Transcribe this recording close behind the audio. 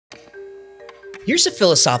Here's a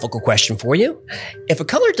philosophical question for you. If a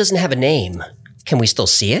color doesn't have a name, can we still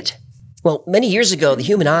see it? Well, many years ago, the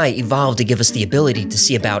human eye evolved to give us the ability to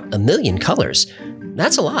see about 1 million colors.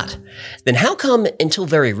 That's a lot. Then how come, until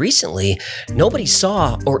very recently, nobody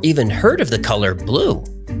saw or even heard of the color blue?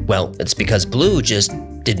 Well, it's because blue just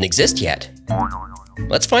didn't exist yet.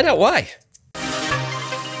 Let's find out why.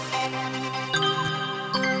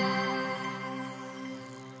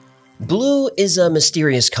 Blue is a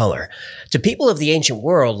mysterious color. To people of the ancient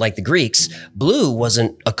world, like the Greeks, blue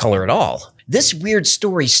wasn't a color at all. This weird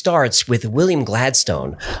story starts with William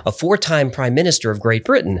Gladstone, a 4-time Prime Minister of Great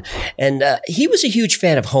Britain, and he was a huge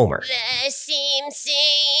fan of Homer. The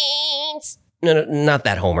Simpsons. No, not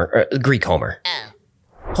that Homer, Greek Homer. Oh.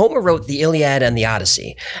 Homer wrote the Iliad and the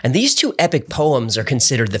Odyssey, and these two epic poems are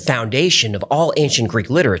considered the foundation of all ancient Greek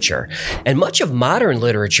literature, and much of modern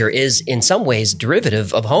literature is, in some ways,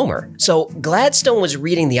 derivative of Homer. So Gladstone was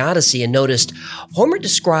reading the Odyssey and noticed Homer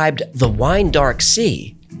described the wine-dark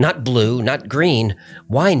sea. Not blue, not green,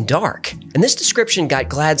 wine dark. And this description got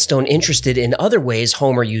Gladstone interested in other ways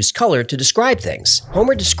Homer used color to describe things.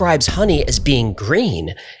 Homer describes honey as being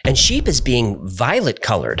green and sheep as being violet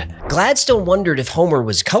colored. Gladstone wondered if Homer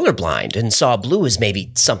was colorblind and saw blue as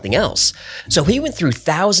maybe something else. So he went through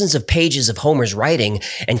thousands of pages of Homer's writing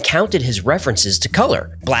and counted his references to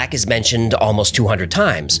color. Black is mentioned almost 200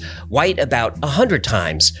 times, white about 100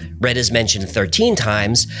 times, red is mentioned 13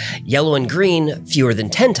 times, yellow and green fewer than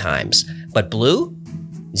 10 times, but blue?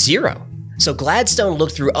 0. So Gladstone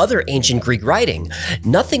looked through other ancient Greek writing.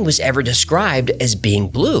 Nothing was ever described as being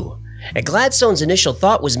blue. And Gladstone's initial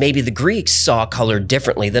thought was maybe the Greeks saw color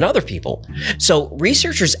differently than other people. So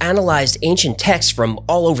researchers analyzed ancient texts from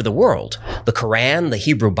all over the world. The Quran, the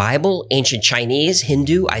Hebrew Bible, ancient Chinese,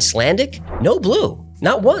 Hindu, Icelandic. No blue,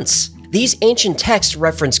 not once. These ancient texts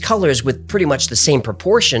reference colors with pretty much the same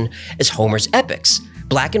proportion as Homer's epics.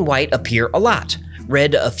 Black and white appear a lot.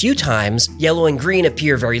 Red a few times, yellow and green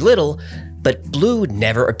appear very little, but blue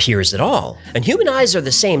never appears at all. And human eyes are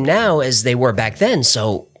the same now as they were back then,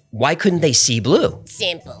 so why couldn't they see blue?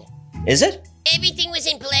 Simple. Is it? Everything was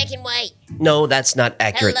in black and white. No, that's not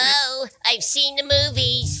accurate. Hello? I've seen the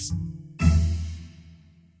movies.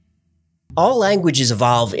 All languages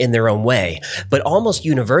evolve in their own way, but almost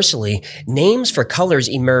universally, names for colors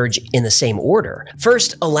emerge in the same order.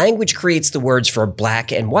 First, a language creates the words for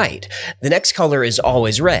black and white. The next color is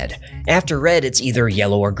always red. After red, it's either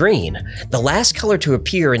yellow or green. The last color to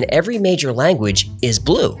appear in every major language is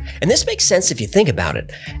blue. And this makes sense if you think about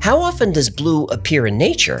it. How often does blue appear in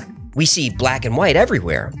nature? We see black and white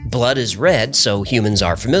everywhere. Blood is red, so humans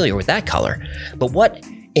are familiar with that color. But what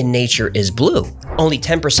in nature is blue? Only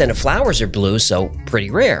 10% of flowers are blue, so pretty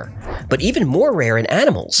rare. But even more rare in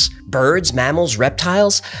animals. Birds, mammals,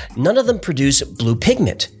 reptiles, none of them produce blue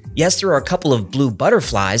pigment. Yes, there are a couple of blue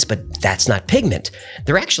butterflies, but that's not pigment.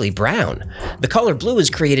 They're actually brown. The color blue is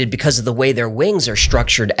created because of the way their wings are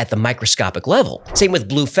structured at the microscopic level. Same with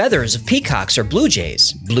blue feathers of peacocks or blue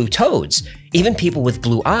jays, blue toads, even people with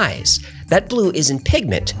blue eyes. That blue isn't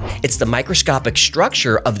pigment. It's the microscopic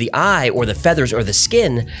structure of the eye or the feathers or the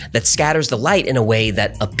skin that scatters the light in a way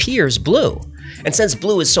that appears blue. And since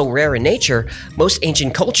blue is so rare in nature, most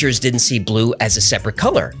ancient cultures didn't see blue as a separate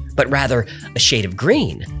color, but rather a shade of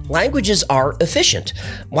green. Languages are efficient.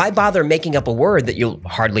 Why bother making up a word that you'll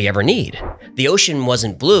hardly ever need? The ocean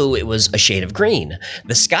wasn't blue, it was a shade of green.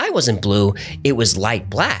 The sky wasn't blue, it was light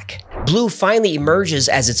black. Blue finally emerges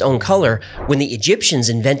as its own color when the Egyptians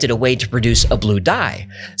invented a way to produce a blue dye.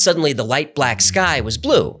 Suddenly, the light black sky was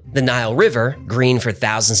blue. The Nile River, green for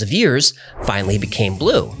thousands of years, finally became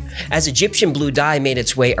blue. As Egyptian blue dye made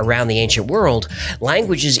its way around the ancient world,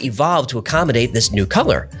 languages evolved to accommodate this new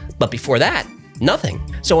color. But before that, nothing.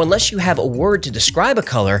 So unless you have a word to describe a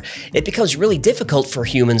color, it becomes really difficult for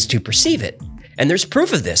humans to perceive it. And there's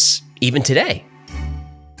proof of this, even today.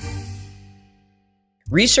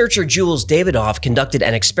 Researcher Jules Davidoff conducted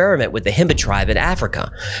an experiment with the Himba tribe in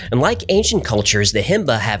Africa. And like ancient cultures, the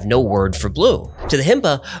Himba have no word for blue. To the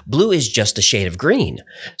Himba, blue is just a shade of green.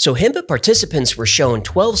 So Himba participants were shown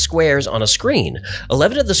 12 squares on a screen.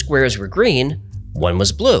 11 of the squares were green, 1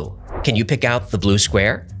 was blue. Can you pick out the blue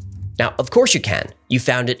square? Now, of course you can. You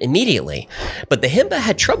found it immediately. But the Himba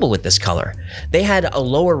had trouble with this color. They had a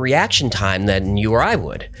lower reaction time than you or I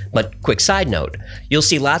would. But quick side note, you'll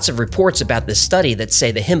see lots of reports about this study that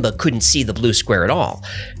say the Himba couldn't see the blue square at all.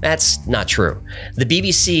 That's not true. The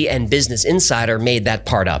BBC and Business Insider made that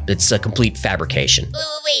part up. It's a complete fabrication.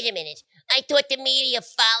 Oh, wait a minute. I thought the media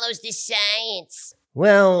follows the science.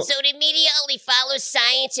 Well, So the media only follows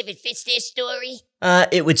science if it fits their story?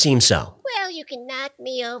 It would seem so. Well, you can knock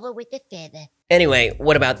me over with a feather. Anyway,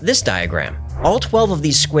 what about this diagram? All 12 of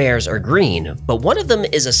these squares are green, but one of them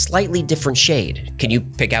is a slightly different shade. Can you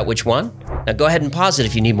pick out which one? Now go ahead and pause it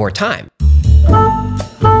if you need more time.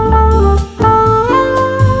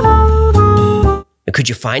 Could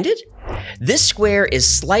you find it? This square is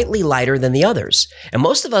slightly lighter than the others, and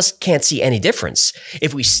most of us can't see any difference.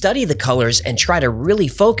 If we study the colors and try to really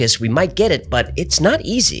focus, we might get it, but it's not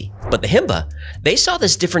easy. But the Himba, they saw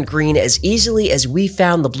this different green as easily as we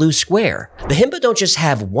found the blue square. The Himba don't just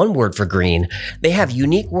have one word for green, they have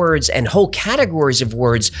unique words and whole categories of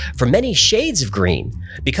words for many shades of green.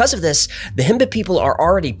 Because of this, the Himba people are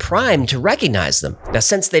already primed to recognize them. Now,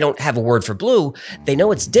 since they don't have a word for blue, they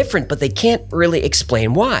know it's different, but they can't really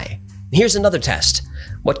explain why. Here's another test.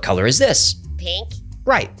 What color is this? Pink?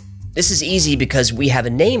 Right. This is easy because we have a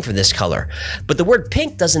name for this color, but the word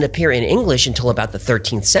pink doesn't appear in English until about the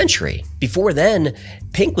 13th century. Before then,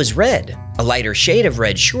 pink was red. A lighter shade of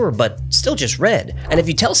red, sure, but still just red. And if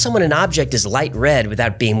you tell someone an object is light red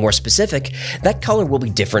without being more specific, that color will be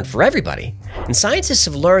different for everybody. And scientists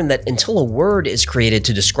have learned that until a word is created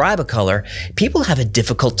to describe a color, people have a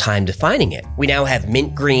difficult time defining it. We now have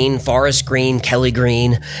mint green, forest green, Kelly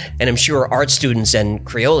green, and I'm sure art students and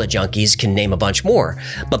Crayola junkies can name a bunch more.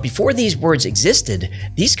 But before these words existed,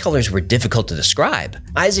 these colors were difficult to describe.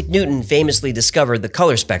 Isaac Newton famously discovered the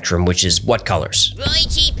color spectrum, which is what colors? Roy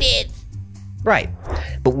G. Biv. Right.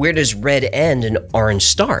 But where does red end and orange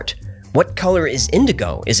start? What color is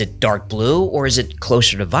indigo? Is it dark blue or is it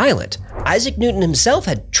closer to violet? Isaac Newton himself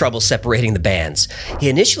had trouble separating the bands. He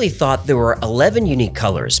initially thought there were 11 unique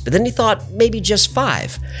colors, but then he thought maybe just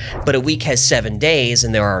 5. But a week has 7 days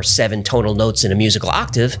and there are 7 tonal notes in a musical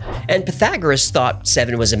octave, and Pythagoras thought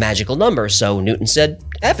 7 was a magical number, so Newton said,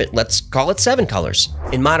 F it, let's call it 7 colors.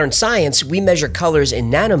 In modern science, we measure colors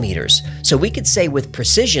in nanometers, so we could say with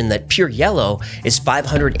precision that pure yellow is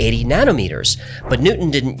 580 nanometers. But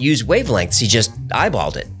Newton didn't use wavelengths, he just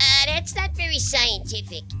eyeballed it. That's not very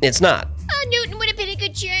scientific. It's not. Oh, Newton would have been a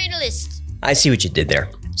good journalist. I see what you did there.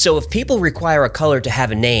 So if people require a color to have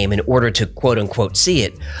a name in order to quote-unquote see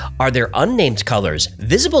it, are there unnamed colors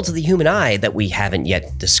visible to the human eye that we haven't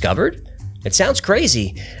yet discovered? It sounds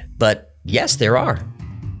crazy, but yes, there are.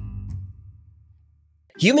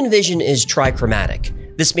 Human vision is trichromatic.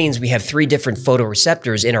 This means we have 3 different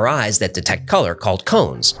photoreceptors in our eyes that detect color, called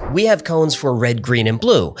cones. We have cones for red, green, and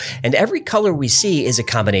blue, and every color we see is a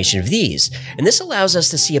combination of these, and this allows us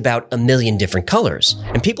to see about 1 million different colors.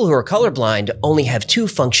 And people who are colorblind only have 2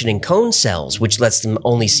 functioning cone cells, which lets them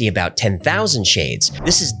only see about 10,000 shades.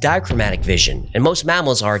 This is dichromatic vision, and most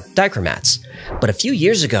mammals are dichromats. But a few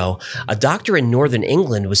years ago, a doctor in northern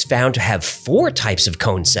England was found to have 4 types of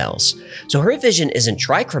cone cells. So her vision isn't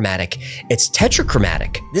trichromatic, it's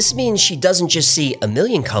tetrachromatic. This means she doesn't just see 1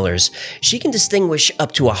 million colors, she can distinguish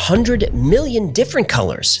up to 100 million different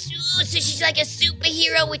colors. Oh, so she's like a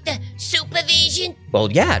superhero with the supervision?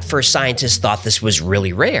 Well, yeah, at first scientists thought this was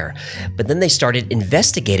really rare, but then they started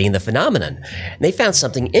investigating the phenomenon. And they found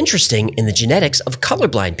something interesting in the genetics of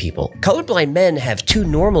colorblind people. Colorblind men have 2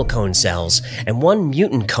 normal cone cells and 1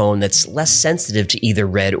 mutant cone that's less sensitive to either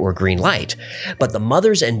red or green light. But the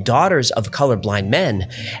mothers and daughters of colorblind men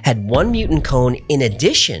had 1 mutant cone in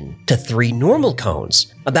addition to 3 normal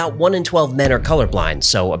cones. About 1 in 12 men are colorblind,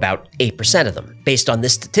 so about 8% of them. Based on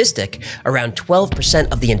this statistic, around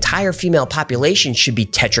 12% of the entire female population should be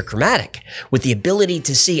tetrachromatic, with the ability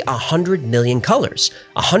to see 100 million colors,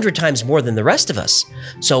 100 times more than the rest of us.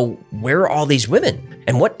 So where are all these women?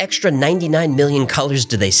 And what extra 99 million colors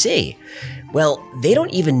do they see? Well, they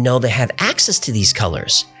don't even know they have access to these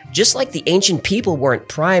colors. Just like the ancient people weren't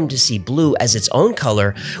primed to see blue as its own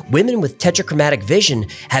color, women with tetrachromatic vision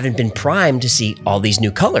haven't been primed to see all these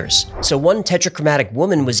new colors. So one tetrachromatic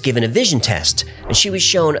woman was given a vision test, and she was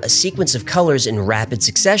shown a sequence of colors in rapid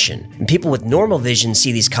succession. And people with normal vision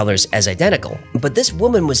see these colors as identical. But this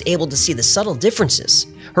woman was able to see the subtle differences.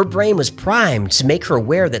 Her brain was primed to make her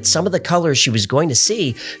aware that some of the colors she was going to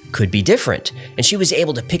see could be different, and she was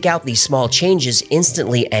able to pick out these small changes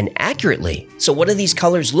instantly and accurately. So what do these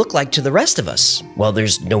colors look like to the rest of us? Well,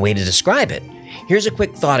 there's no way to describe it. Here's a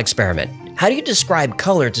quick thought experiment. How do you describe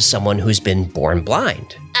color to someone who's been born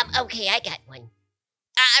blind? Okay, I got one.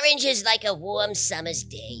 Orange is like a warm summer's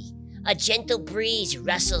day. A gentle breeze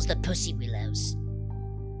rustles the pussy willows.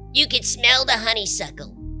 You can smell the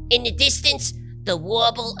honeysuckle. In the distance, the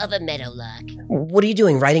warble of a meadowlark. What are you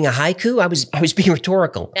doing, writing a haiku? I was being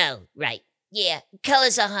rhetorical. Oh, right. Yeah,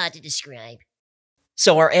 colors are hard to describe.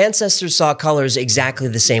 So our ancestors saw colors exactly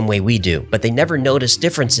the same way we do, but they never noticed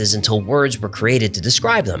differences until words were created to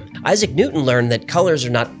describe them. Isaac Newton learned that colors are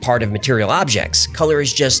not part of material objects. Color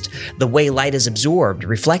is just the way light is absorbed,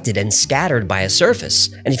 reflected, and scattered by a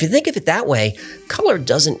surface. And if you think of it that way, color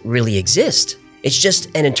doesn't really exist. It's just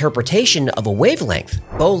an interpretation of a wavelength.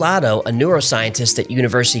 Bo Lotto, a neuroscientist at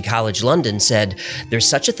University College London, said, "There's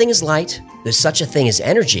such a thing as light, there's such a thing as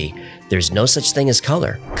energy, there's no such thing as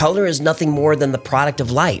color. Color is nothing more than the product of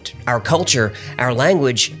light, our culture, our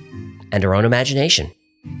language, and our own imagination."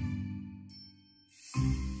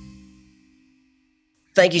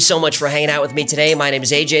 Thank you so much for hanging out with me today. My name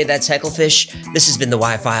is AJ, that's Hecklefish. This has been the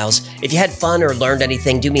Why-Files. If you had fun or learned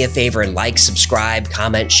anything, do me a favor and like, subscribe,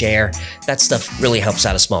 comment, share. That stuff really helps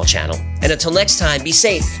out a small channel. And until next time, be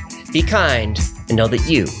safe, be kind, and know that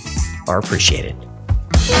you are appreciated.